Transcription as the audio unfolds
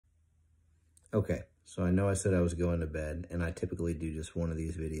Okay, so I know I said I was going to bed, and I typically do just one of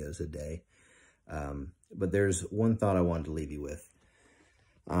these videos a day. But there's one thought I wanted to leave you with.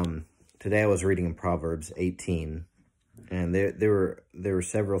 Today I was reading in Proverbs 18, and there were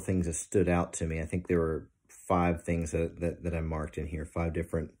several things that stood out to me. I think there were 5 things that I marked in here, 5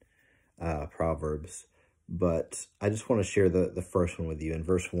 different Proverbs. But I just want to share the first one with you. In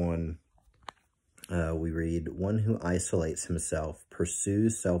verse 1, we read, "One who isolates himself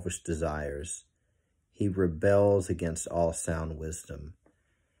pursues selfish desires. He rebels against all sound wisdom."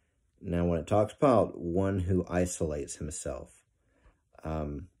 Now, when it talks about one who isolates himself,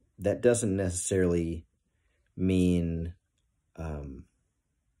 that doesn't necessarily mean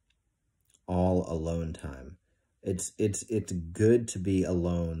all alone time. It's good to be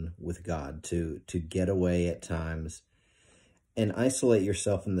alone with God, to get away at times and isolate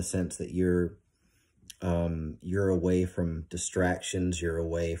yourself in the sense that you're away from distractions, you're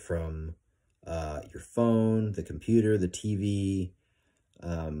away from your phone, the computer, the TV,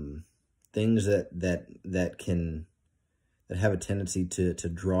 things that have a tendency to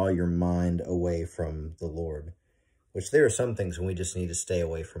draw your mind away from the Lord, which there are some things when we just need to stay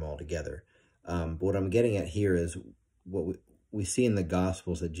away from altogether. But what I'm getting at here is what we see in the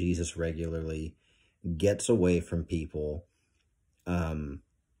Gospels, that Jesus regularly gets away from people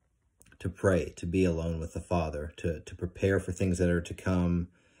to pray, to be alone with the Father, to prepare for things that are to come,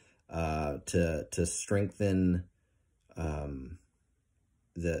 to strengthen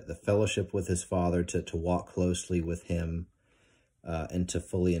the fellowship with his Father, to walk closely with him, and to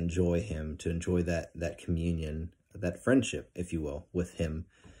fully enjoy him, to enjoy that communion, that friendship, if you will, with him.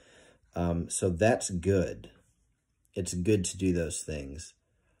 So that's good. It's good to do those things.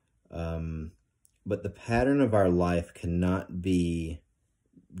 But the pattern of our life cannot be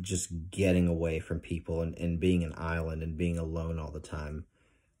just getting away from people and being an island and being alone all the time.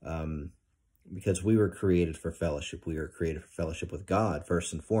 Because we were created for fellowship. We were created for fellowship with God,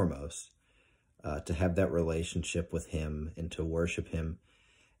 first and foremost, to have that relationship with him and to worship him.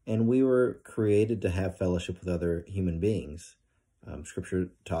 And we were created to have fellowship with other human beings.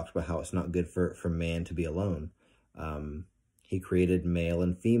 Scripture talks about how it's not good for man to be alone. He created male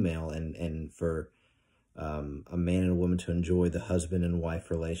and female, and for a man and a woman to enjoy the husband and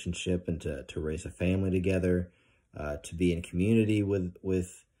wife relationship and to raise a family together, to be in community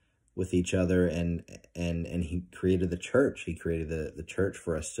with each other, and he created the church. He created the church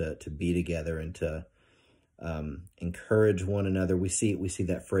for us to be together and to encourage one another. We see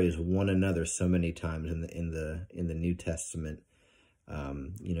that phrase "one another" so many times in the New Testament.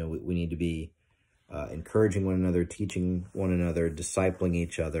 We need to be encouraging one another, teaching one another, discipling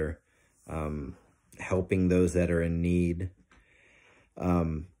each other, helping those that are in need.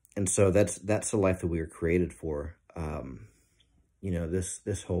 And so that's the life that we were created for.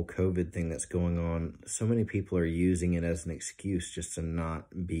 This whole COVID thing that's going on, so many people are using it as an excuse just to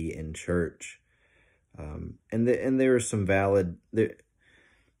not be in church. And there are some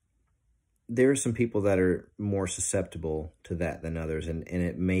there are some people that are more susceptible to that than others, and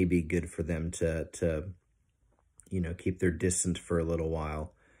it may be good for them to keep their distance for a little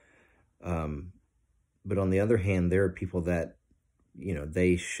while. But on the other hand, there are people that,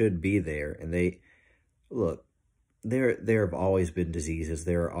 they should be there, and there have always been diseases.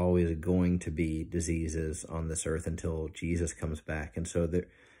 There are always going to be diseases on this earth until Jesus comes back. And so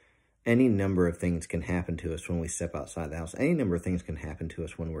any number of things can happen to us when we step outside the house. Any number of things can happen to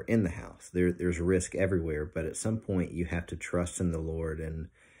us when we're in the house. There's risk everywhere, but at some point you have to trust in the Lord and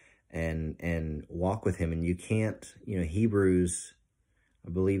walk with him. And you can't,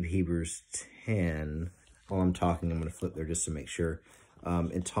 I believe Hebrews 10, while I'm talking, I'm going to flip there just to make sure.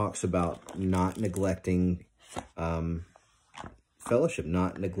 It talks about not neglecting fellowship,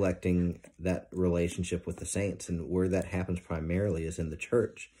 not neglecting that relationship with the saints. And where that happens primarily is in the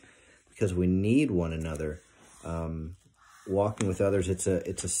church, because we need one another. Walking with others, it's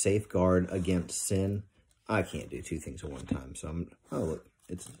a safeguard against sin. I can't do 2 things at one time, so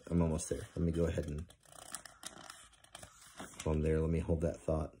I'm almost there. Let me go ahead and, while I'm there, let me hold that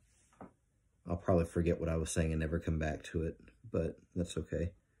thought. I'll probably forget what I was saying and never come back to it, but that's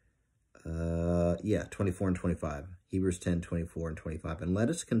okay. 24 and 25. Hebrews 10, 24 and 25. "And let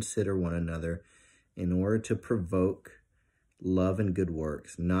us consider one another in order to provoke love and good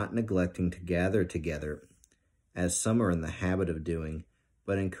works, not neglecting to gather together, as some are in the habit of doing,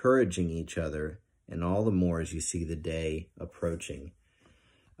 but encouraging each other, and all the more as you see the day approaching."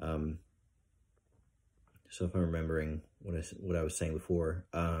 So if I'm remembering what I was saying before,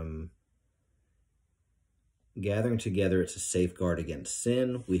 gathering together, it's a safeguard against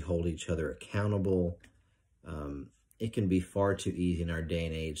sin. We hold each other accountable. it can be far too easy in our day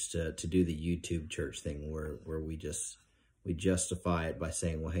and age to do the YouTube church thing where we justify it by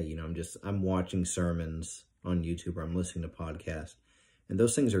saying, well, hey, you know, I'm watching sermons on YouTube, or I'm listening to podcasts, and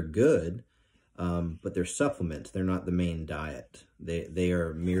those things are good, but they're supplements. They're not the main diet. They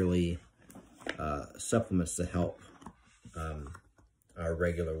are merely supplements to help our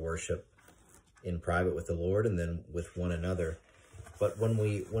regular worship in private with the Lord and then with one another. But when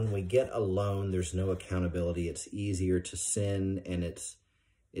we get alone, there's no accountability. It's easier to sin, and it's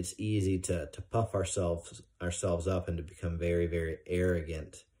easy to puff ourselves up and to become very, very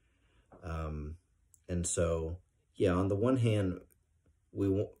arrogant. And so, yeah, on the one hand, we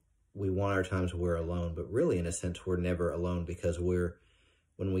want our times where we're alone, but really, in a sense, we're never alone, because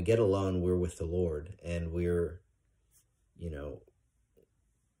when we get alone, we're with the Lord, and we're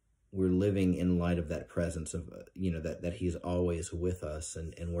living in light of that presence of, that he's always with us,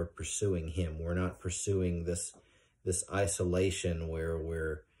 and we're pursuing him. We're not pursuing this isolation where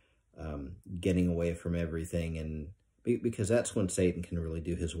we're getting away from everything, and because that's when Satan can really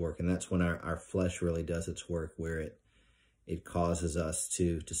do his work, and that's when our flesh really does its work, where it causes us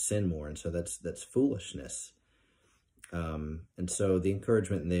to sin more, and so that's foolishness. And so the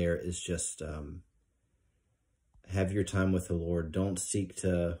encouragement there is just have your time with the Lord. Don't seek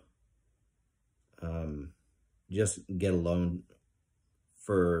to just get alone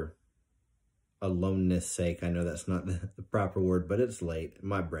for aloneness sake. I know that's not the proper word, but it's late.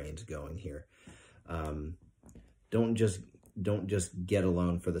 My brain's going here. Don't just get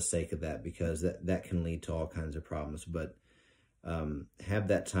alone for the sake of that, because that can lead to all kinds of problems. But have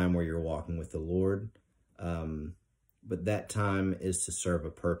that time where you're walking with the Lord. But that time is to serve a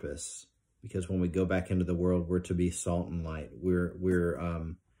purpose, because when we go back into the world, we're to be salt and light. We're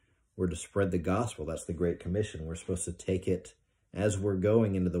to spread the gospel. That's the Great Commission. We're supposed to take it as we're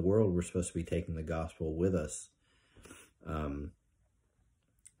going into the world. We're supposed to be taking the gospel with us. And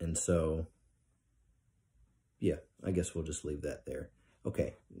so, yeah, I guess we'll just leave that there.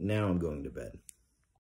 Okay, now I'm going to bed.